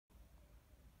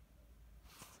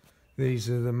These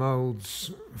are the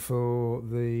moulds for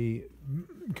the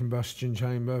combustion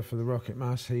chamber for the rocket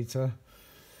mass heater.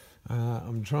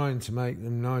 I'm trying to make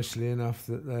them nicely enough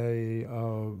that they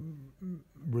are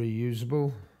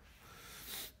reusable.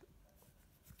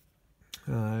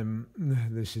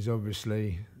 This is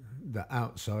obviously the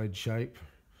outside shape.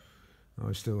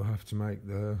 I still have to make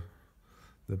the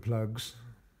plugs,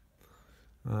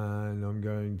 and I'm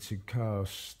going to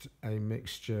cast a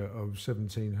mixture of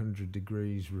 1700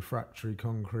 degrees refractory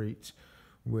concrete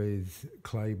with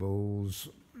clay balls,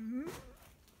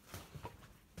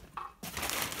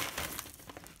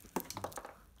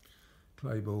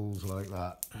 like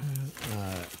that,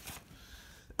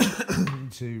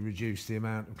 to reduce the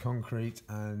amount of concrete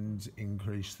and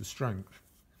increase the strength.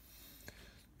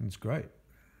 It's great.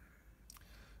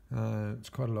 It's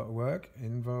quite a lot of work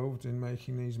involved in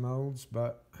making these moulds,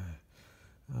 but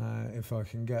if I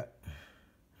can get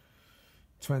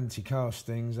 20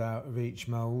 castings out of each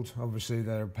mould, obviously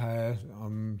they're a pair,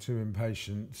 I'm too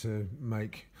impatient to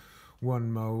make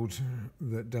one mould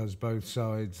that does both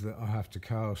sides that I have to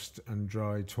cast and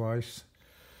dry twice.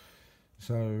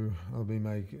 So I'll be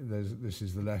making, this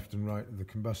is the left and right of the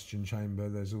combustion chamber.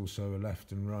 There's also a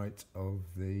left and right of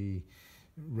the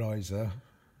riser,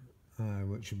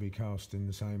 which will be cast in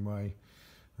the same way.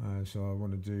 So I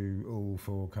want to do all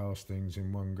 4 castings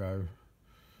in one go,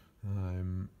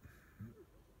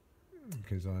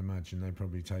 because I imagine they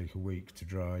probably take a week to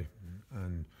dry,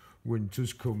 and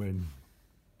winter's coming.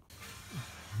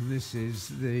 This is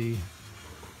the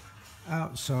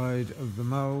outside of the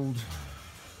mould,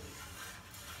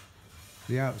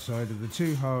 the outside of the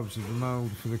 2 halves of the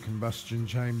mould for the combustion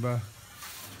chamber.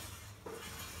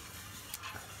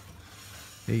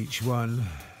 Each one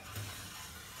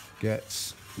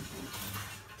gets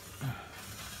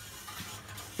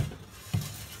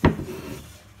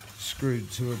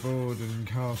screwed to a board and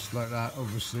cast like that.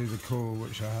 Obviously the core,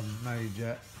 which I haven't made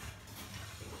yet.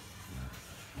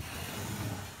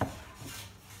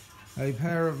 A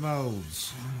pair of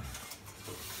moulds.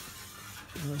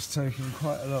 That's taken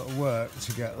quite a lot of work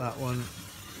to get that one,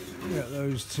 get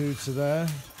those 2 to there.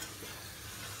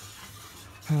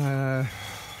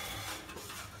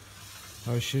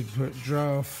 I should put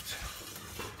draft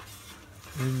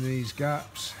in these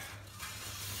gaps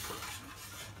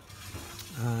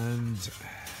and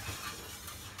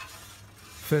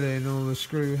fill in all the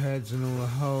screw heads and all the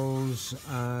holes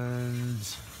and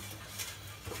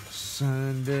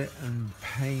sand it and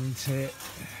paint it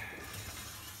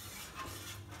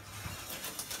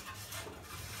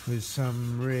with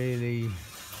some really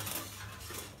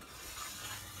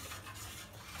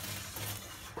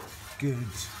good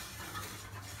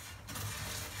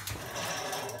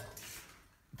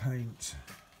paint.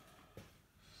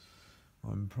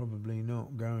 I'm probably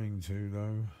not going to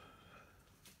though.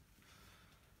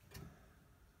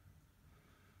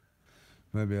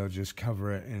 Maybe I'll just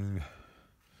cover it in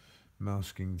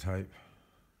masking tape.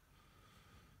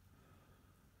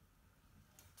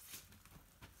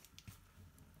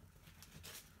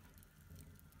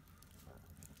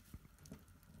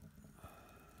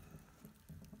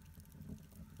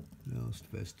 Last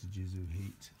vestiges of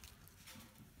heat.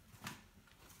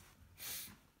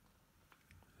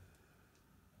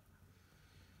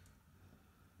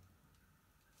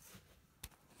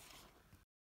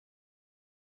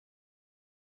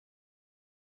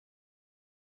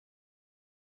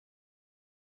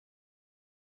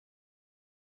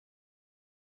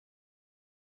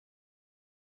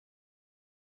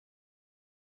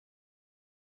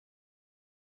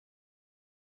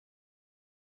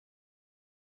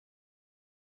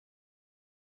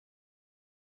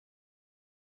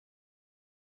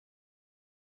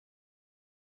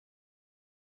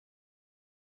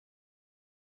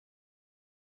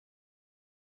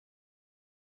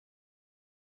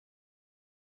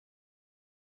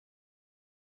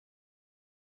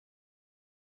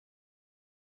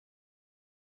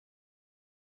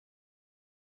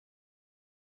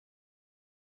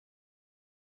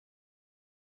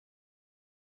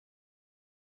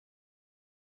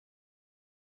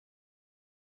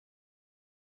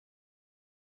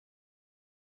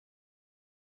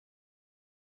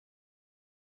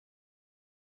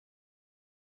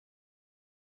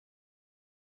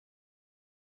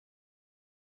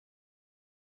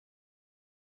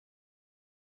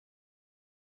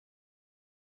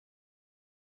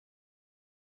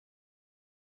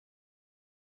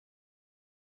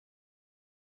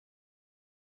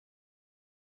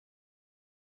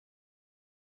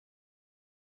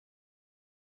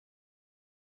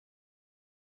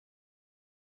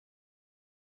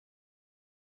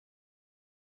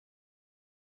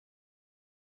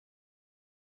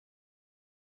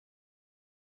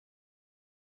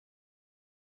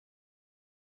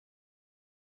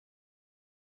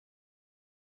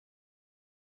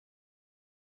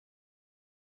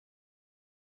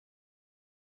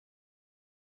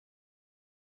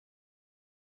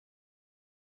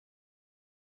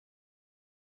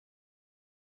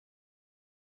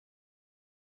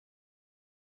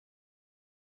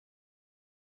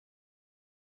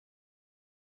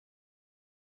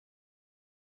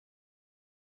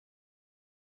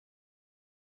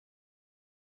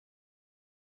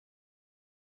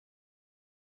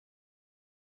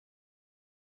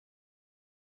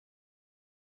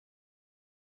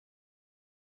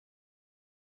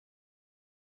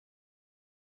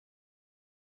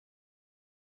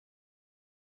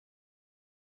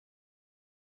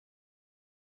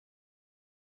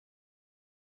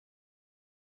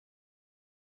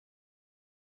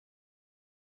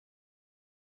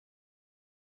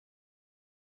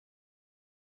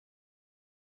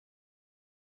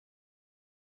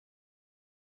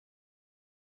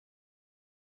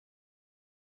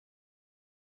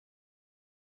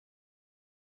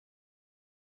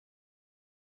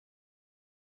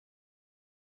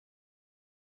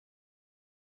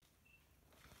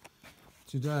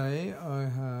 Today I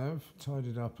have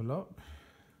tidied up a lot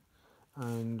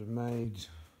and made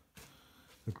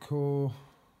the core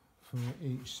for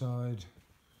each side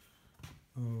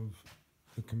of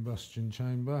the combustion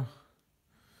chamber,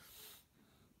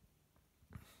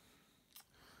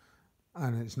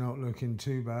 and it's not looking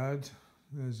too bad.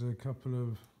 There's a couple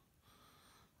of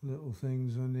little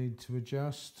things I need to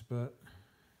adjust, but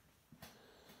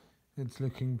it's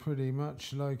looking pretty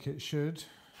much like it should.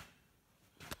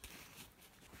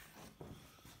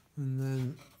 And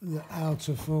then the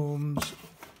outer forms,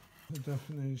 I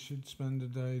definitely should spend a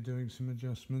day doing some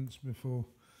adjustments before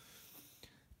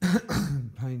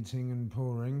painting and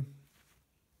pouring.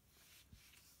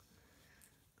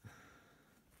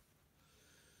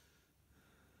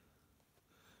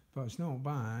 But it's not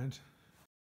bad.